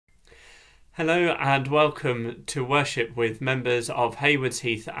Hello and welcome to worship with members of Haywards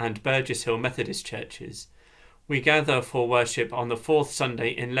Heath and Burgess Hill Methodist churches. We gather for worship on the fourth Sunday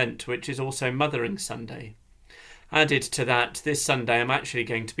in Lent, which is also Mothering Sunday. Added to that, this Sunday I'm actually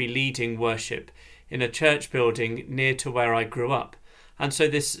going to be leading worship in a church building near to where I grew up, and so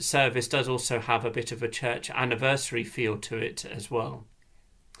this service does also have a bit of a church anniversary feel to it as well.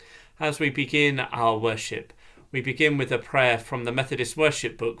 As we begin our worship, we begin with a prayer from the Methodist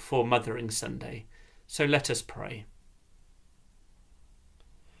Worship Book for Mothering Sunday. So let us pray.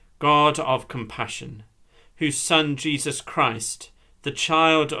 God of compassion, whose Son Jesus Christ, the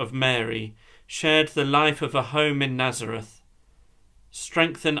child of Mary, shared the life of a home in Nazareth,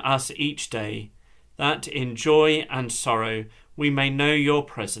 strengthen us each day, that in joy and sorrow we may know your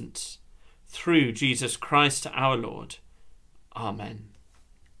presence. Through Jesus Christ our Lord. Amen.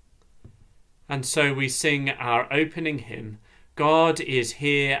 And so we sing our opening hymn, God is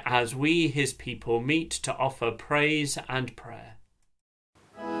here as we his people meet to offer praise and prayer.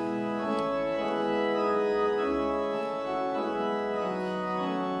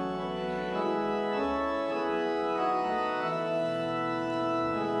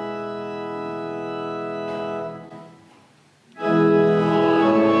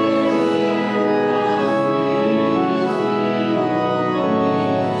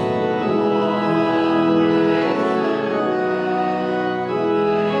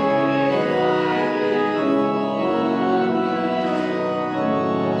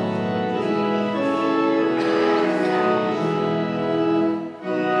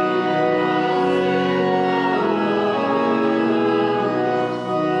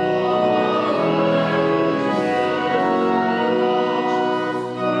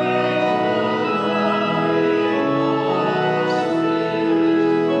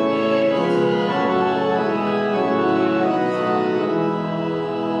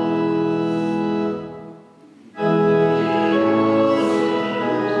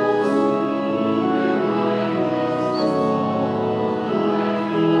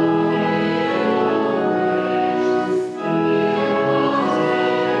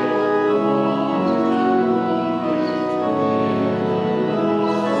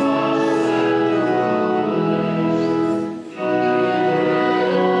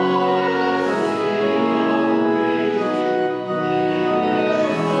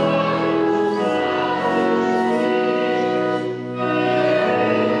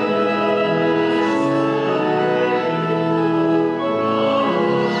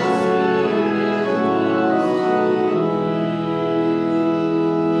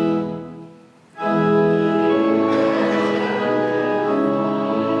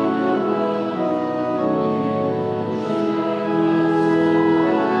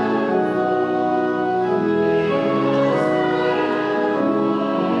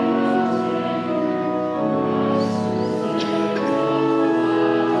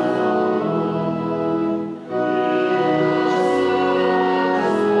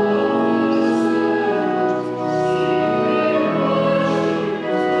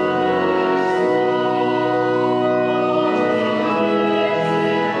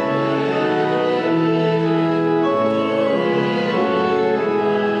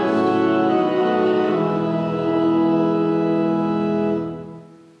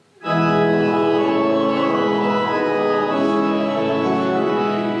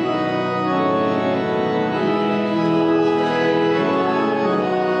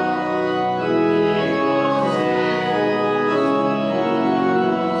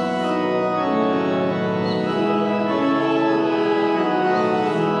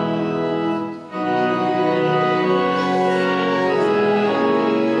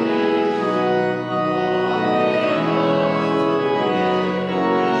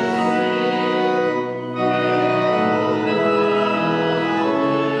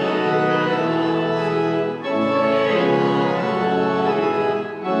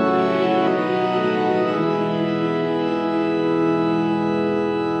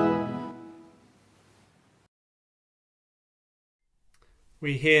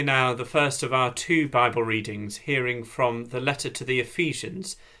 We hear now the first of our two Bible readings, hearing from the letter to the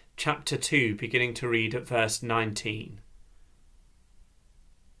Ephesians, chapter 2, beginning to read at verse 19.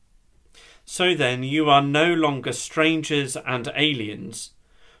 So then you are no longer strangers and aliens,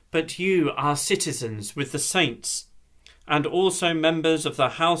 but you are citizens with the saints, and also members of the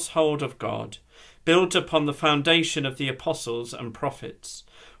household of God, built upon the foundation of the apostles and prophets,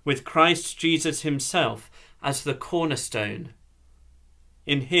 with Christ Jesus himself as the cornerstone.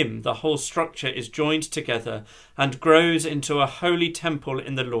 In him the whole structure is joined together and grows into a holy temple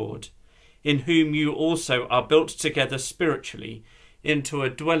in the Lord, in whom you also are built together spiritually into a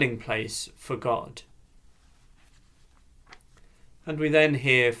dwelling place for God. And we then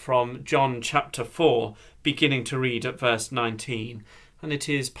hear from John chapter 4, beginning to read at verse 19, and it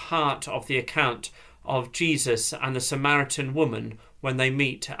is part of the account of Jesus and the Samaritan woman when they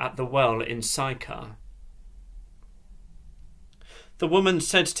meet at the well in Sychar. The woman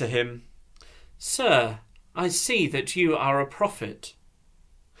said to him, "Sir, I see that you are a prophet.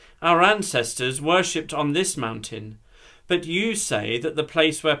 Our ancestors worshipped on this mountain, but you say that the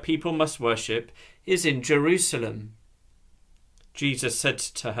place where people must worship is in Jerusalem." Jesus said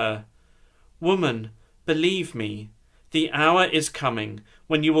to her, "Woman, believe me, the hour is coming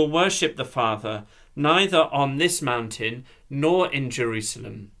when you will worship the Father, neither on this mountain nor in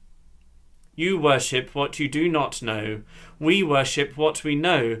Jerusalem. You worship what you do not know. We worship what we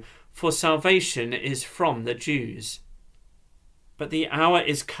know, for salvation is from the Jews. But the hour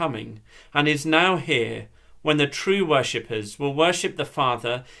is coming, and is now here, when the true worshippers will worship the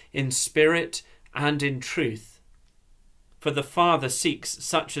Father in spirit and in truth. For the Father seeks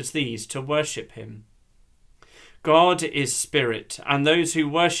such as these to worship him. God is spirit, and those who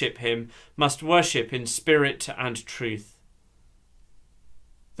worship him must worship in spirit and truth."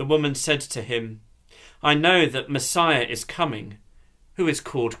 The woman said to him, "I know that Messiah is coming, who is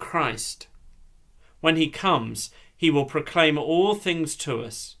called Christ. When he comes, he will proclaim all things to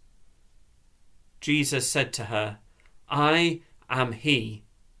us." Jesus said to her, "I am he,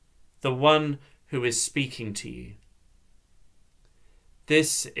 the one who is speaking to you."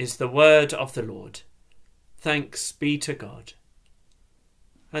 This is the word of the Lord. Thanks be to God.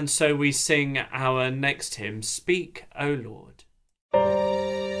 And so we sing our next hymn, "Speak, O Lord."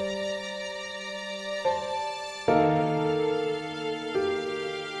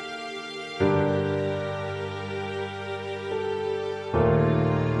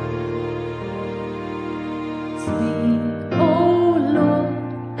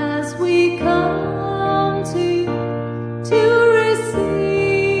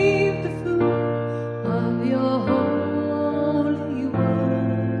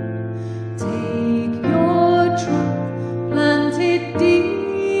 Take your true plan.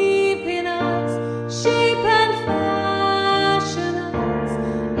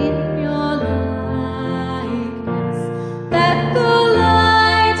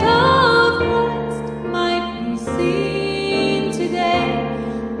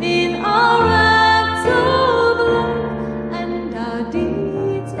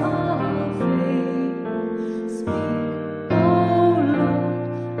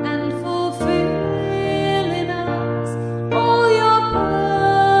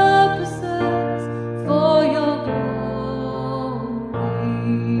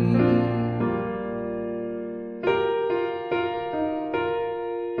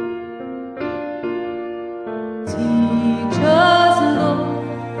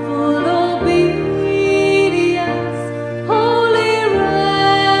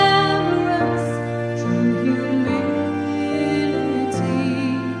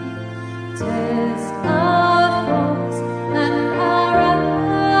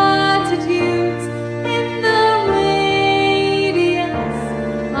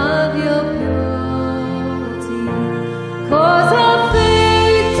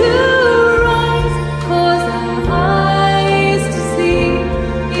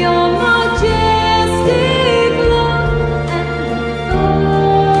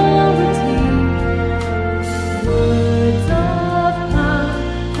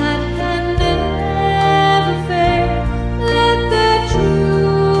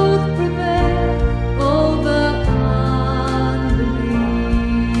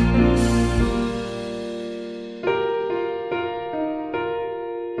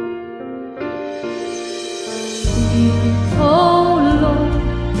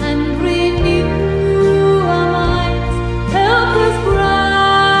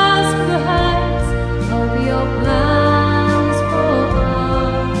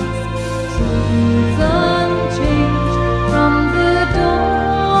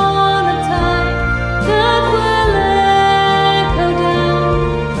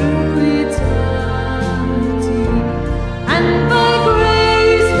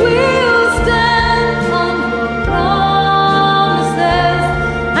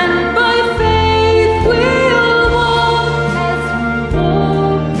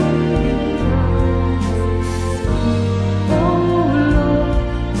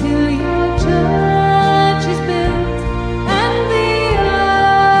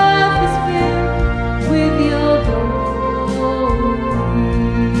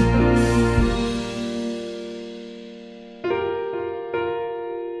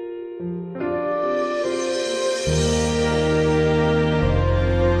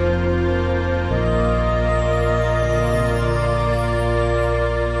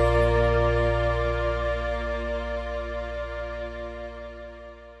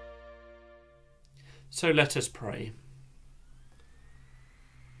 So let us pray.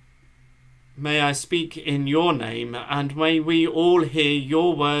 May I speak in your name, and may we all hear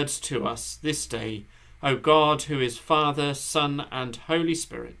your words to us this day, O God, who is Father, Son, and Holy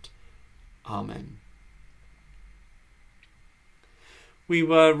Spirit. Amen. We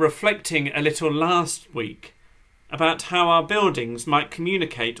were reflecting a little last week about how our buildings might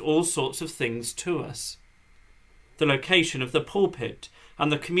communicate all sorts of things to us. The location of the pulpit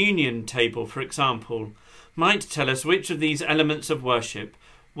and the communion table, for example, might tell us which of these elements of worship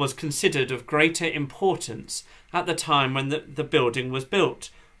was considered of greater importance at the time when the building was built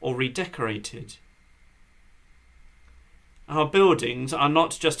or redecorated. Our buildings are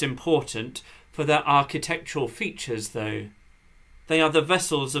not just important for their architectural features, though. They are the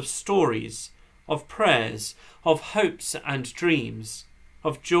vessels of stories, of prayers, of hopes and dreams,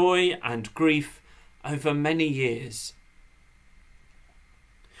 of joy and grief over many years.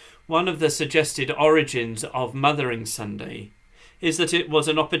 One of the suggested origins of Mothering Sunday is that it was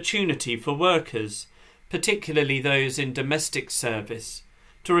an opportunity for workers, particularly those in domestic service,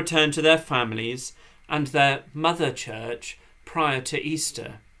 to return to their families and their mother church prior to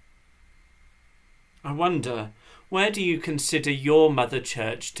Easter. I wonder, where do you consider your mother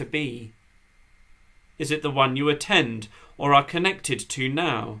church to be? Is it the one you attend or are connected to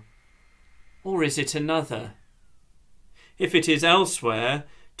now? Or is it another? If it is elsewhere,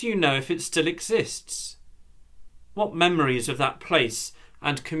 do you know if it still exists? What memories of that place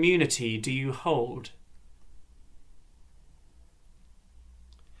and community do you hold?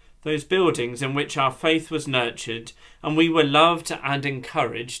 Those buildings in which our faith was nurtured and we were loved and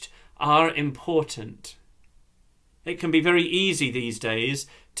encouraged are important. It can be very easy these days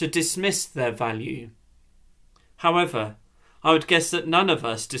to dismiss their value. However, I would guess that none of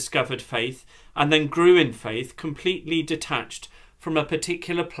us discovered faith and then grew in faith completely detached from a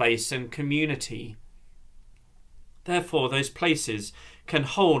particular place and community. Therefore, those places can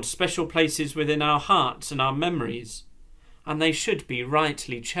hold special places within our hearts and our memories, and they should be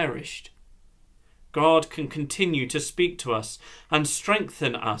rightly cherished. God can continue to speak to us and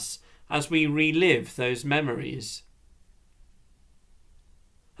strengthen us as we relive those memories.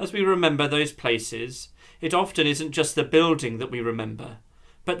 As we remember those places, it often isn't just the building that we remember,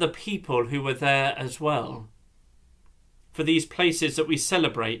 but the people who were there as well. For these places that we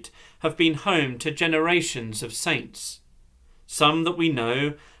celebrate have been home to generations of saints, some that we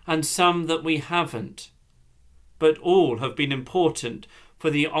know and some that we haven't, but all have been important for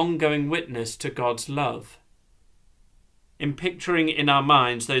the ongoing witness to God's love. In picturing in our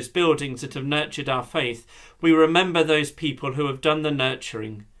minds those buildings that have nurtured our faith, we remember those people who have done the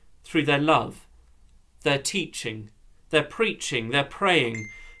nurturing through their love, their teaching, their preaching, their praying,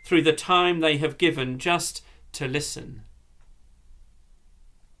 through the time they have given just to listen.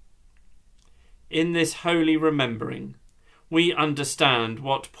 In this holy remembering, we understand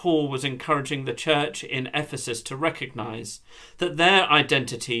what Paul was encouraging the church in Ephesus to recognise, that their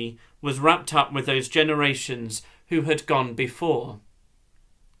identity was wrapped up with those generations who had gone before.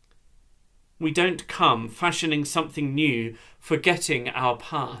 We don't come fashioning something new, forgetting our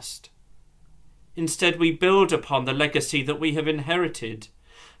past. Instead, we build upon the legacy that we have inherited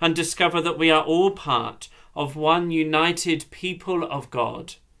and discover that we are all part of one united people of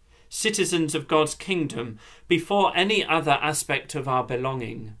God, citizens of God's kingdom before any other aspect of our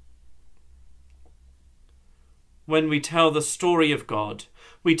belonging. When we tell the story of God,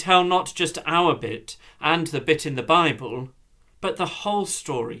 we tell not just our bit and the bit in the Bible, but the whole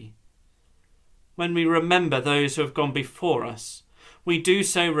story. When we remember those who have gone before us, we do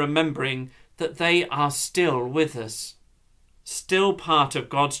so remembering that they are still with us, still part of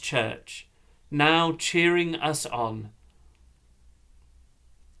God's church, now cheering us on.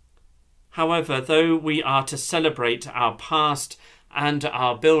 However, though we are to celebrate our past and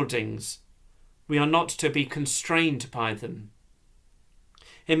our buildings, we are not to be constrained by them.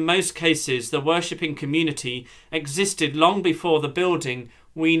 In most cases, the worshipping community existed long before the building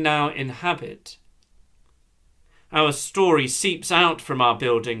we now inhabit. Our story seeps out from our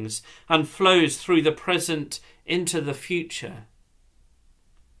buildings and flows through the present into the future.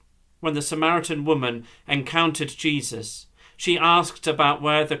 When the Samaritan woman encountered Jesus, she asked about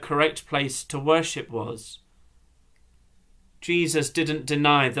where the correct place to worship was. Jesus didn't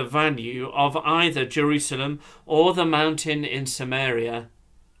deny the value of either Jerusalem or the mountain in Samaria,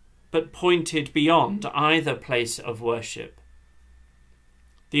 but pointed beyond either place of worship.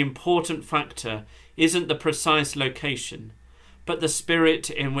 The important factor isn't the precise location, but the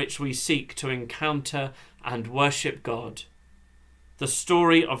spirit in which we seek to encounter and worship God. The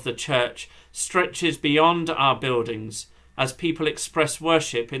story of the church stretches beyond our buildings as people express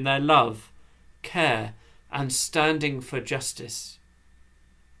worship in their love, care, and standing for justice.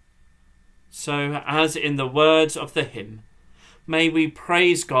 So, as in the words of the hymn, may we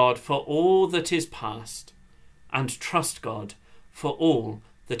praise God for all that is past and trust God for all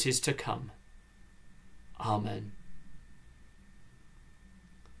that is to come. Amen.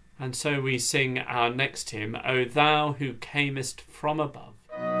 And so we sing our next hymn, O Thou who camest from above.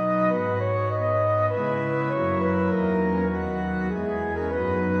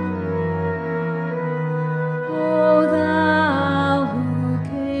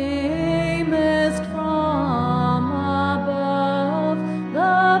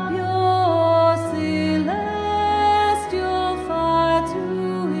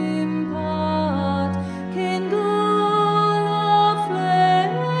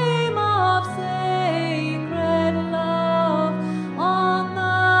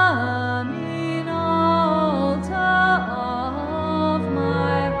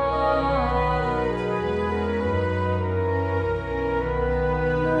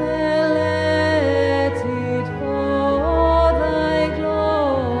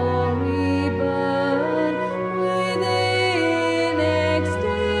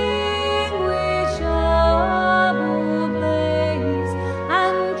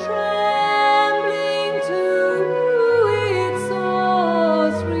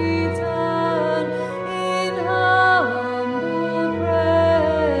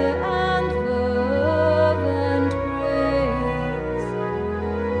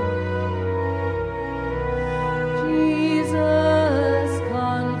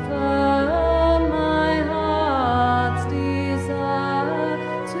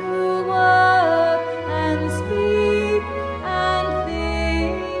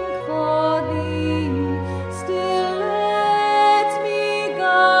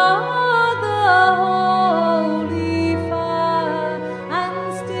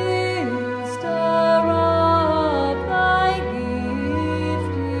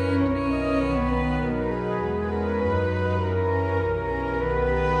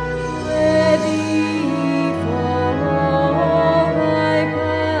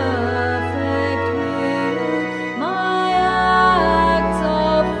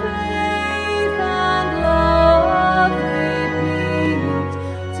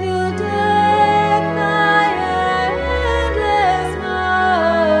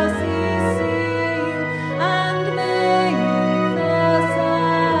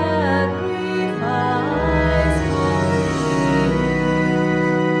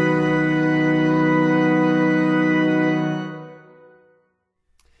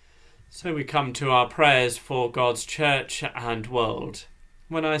 So we come to our prayers for God's church and world.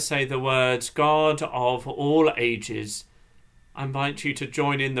 When I say the words, God of all ages, I invite you to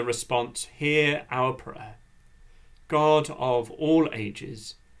join in the response, hear our prayer. God of all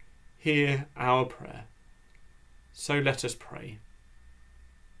ages, hear our prayer. So let us pray.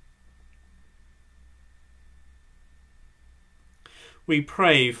 We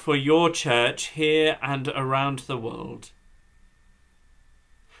pray for your church here and around the world.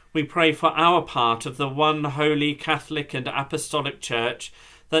 We pray for our part of the one holy Catholic and Apostolic Church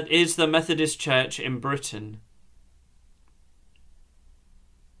that is the Methodist Church in Britain.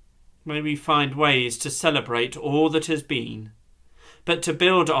 May we find ways to celebrate all that has been, but to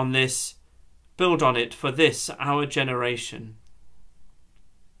build on it for this, our generation.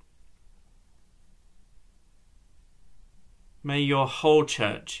 May your whole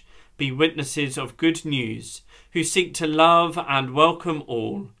church be witnesses of good news, who seek to love and welcome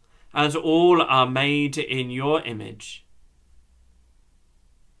all, as all are made in your image.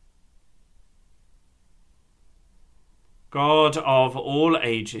 God of all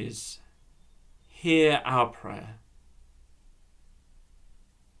ages, hear our prayer.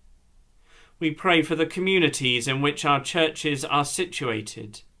 We pray for the communities in which our churches are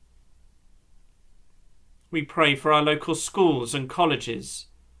situated. We pray for our local schools and colleges,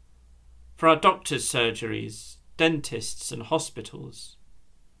 for our doctors' surgeries, dentists and hospitals,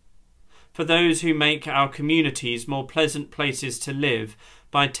 for those who make our communities more pleasant places to live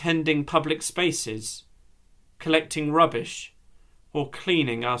by tending public spaces, collecting rubbish, or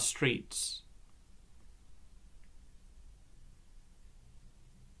cleaning our streets.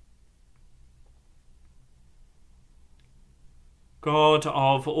 God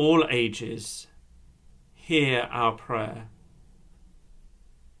of all ages, hear our prayer.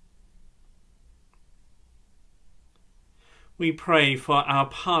 We pray for our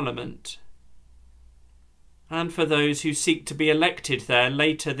Parliament and for those who seek to be elected there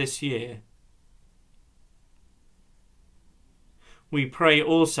later this year. We pray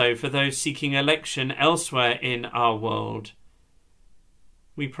also for those seeking election elsewhere in our world.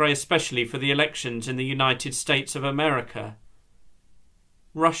 We pray especially for the elections in the United States of America,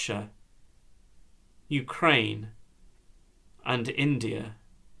 Russia, Ukraine, and India.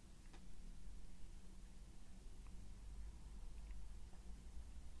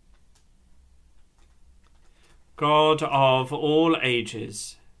 God of all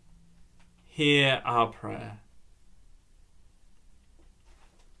ages, hear our prayer.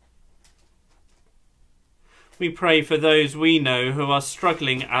 We pray for those we know who are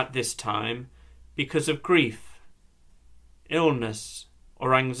struggling at this time because of grief, illness,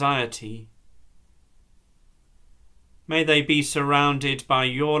 or anxiety. May they be surrounded by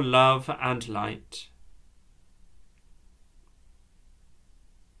your love and light.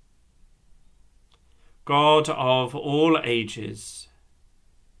 God of all ages,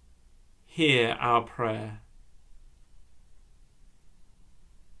 hear our prayer.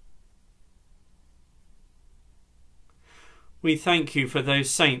 We thank you for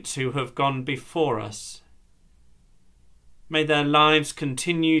those saints who have gone before us. May their lives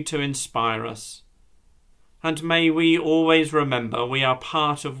continue to inspire us, and may we always remember we are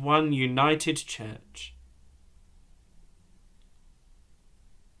part of one united church.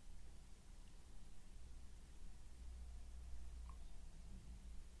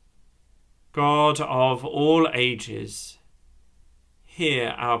 God of all ages,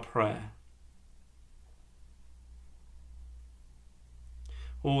 hear our prayer.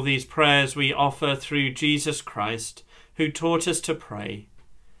 All these prayers we offer through Jesus Christ, who taught us to pray.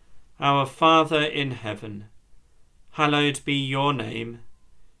 Our Father in heaven, hallowed be your name.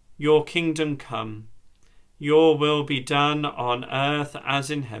 Your kingdom come. Your will be done on earth as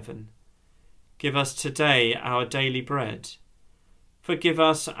in heaven. Give us today our daily bread. Forgive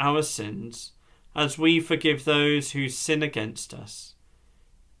us our sins, as we forgive those who sin against us.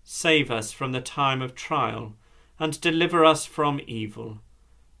 Save us from the time of trial, and deliver us from evil.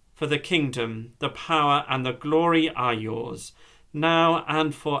 For the kingdom, the power, and the glory are yours, now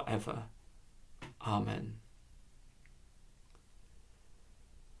and forever. Amen.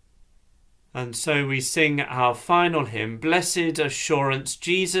 And so we sing our final hymn, Blessed Assurance,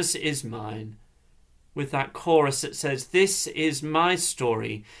 Jesus is mine, with that chorus that says, This is my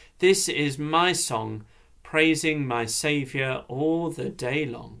story, this is my song, praising my Saviour all the day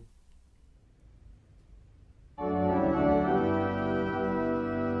long.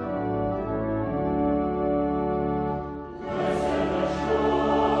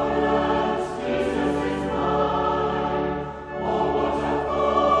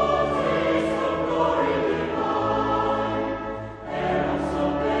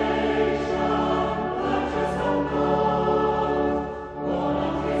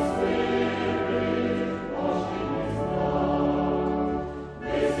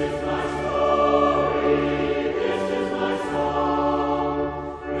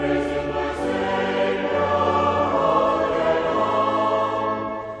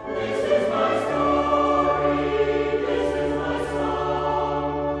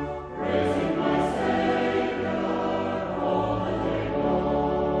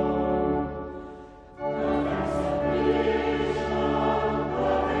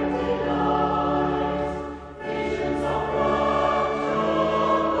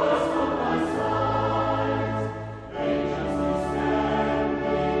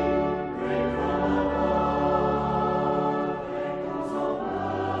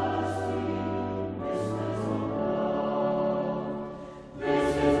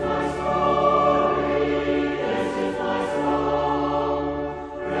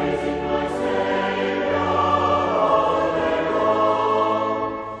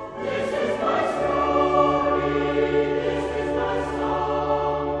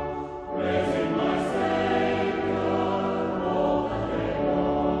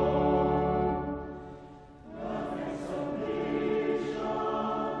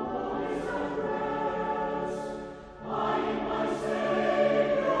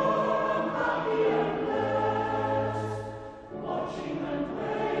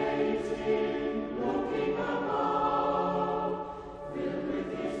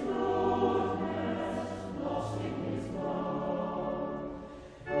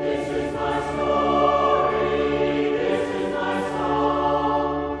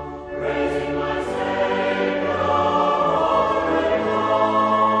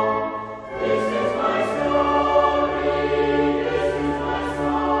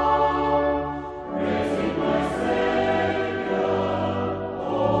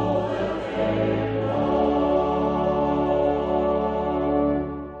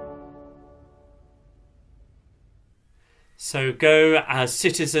 So go as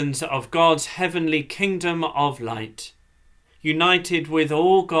citizens of God's heavenly kingdom of light, united with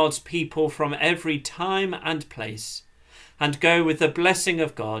all God's people from every time and place, and go with the blessing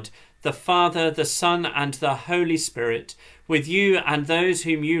of God, the Father, the Son, and the Holy Spirit, with you and those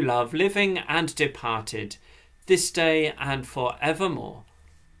whom you love, living and departed, this day and for evermore.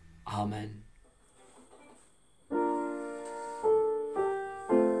 Amen.